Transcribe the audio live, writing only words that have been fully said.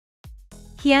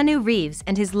Keanu Reeves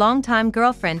and his longtime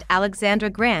girlfriend Alexandra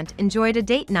Grant enjoyed a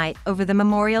date night over the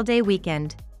Memorial Day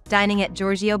weekend, dining at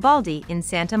Giorgio Baldi in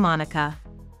Santa Monica.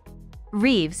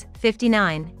 Reeves,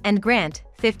 59, and Grant,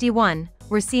 51,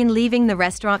 were seen leaving the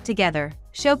restaurant together,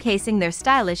 showcasing their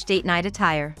stylish date night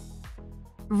attire.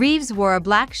 Reeves wore a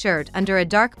black shirt under a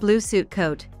dark blue suit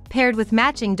coat, paired with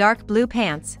matching dark blue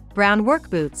pants, brown work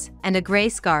boots, and a gray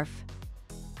scarf.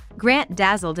 Grant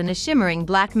dazzled in a shimmering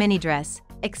black mini dress,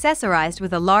 accessorized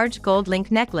with a large gold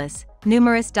link necklace,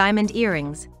 numerous diamond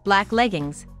earrings, black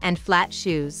leggings, and flat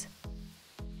shoes.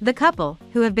 The couple,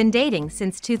 who have been dating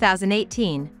since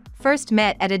 2018, first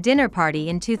met at a dinner party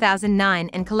in 2009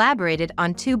 and collaborated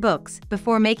on 2 books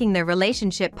before making their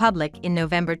relationship public in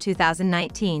November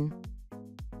 2019.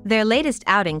 Their latest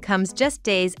outing comes just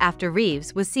days after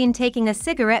Reeves was seen taking a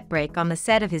cigarette break on the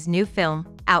set of his new film,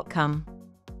 Outcome.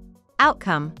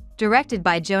 Outcome, directed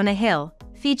by Jonah Hill,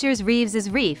 features Reeves as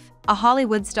Reef, a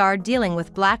Hollywood star dealing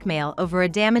with blackmail over a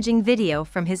damaging video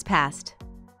from his past.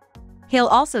 Hill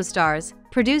also stars,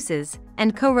 produces,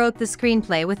 and co-wrote the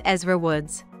screenplay with Ezra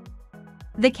Woods.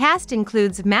 The cast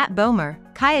includes Matt Bomer,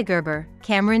 Kaya Gerber,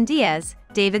 Cameron Diaz,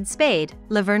 David Spade,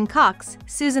 Laverne Cox,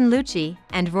 Susan Lucci,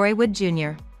 and Roy Wood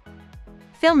Jr.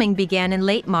 Filming began in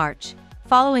late March,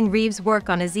 following Reeves' work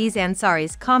on Aziz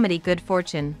Ansari's comedy Good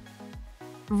Fortune.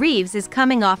 Reeves is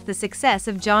coming off the success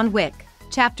of John Wick,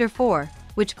 Chapter 4,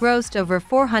 which grossed over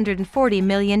 $440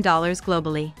 million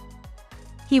globally.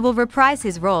 He will reprise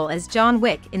his role as John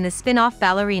Wick in the spin-off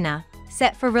Ballerina,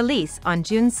 set for release on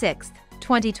June 6,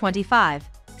 2025,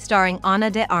 starring Ana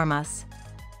de Armas.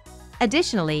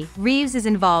 Additionally, Reeves is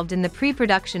involved in the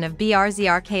pre-production of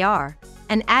BRZRKR,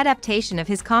 an adaptation of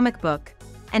his comic book,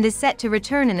 and is set to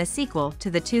return in a sequel to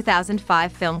the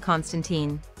 2005 film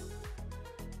Constantine.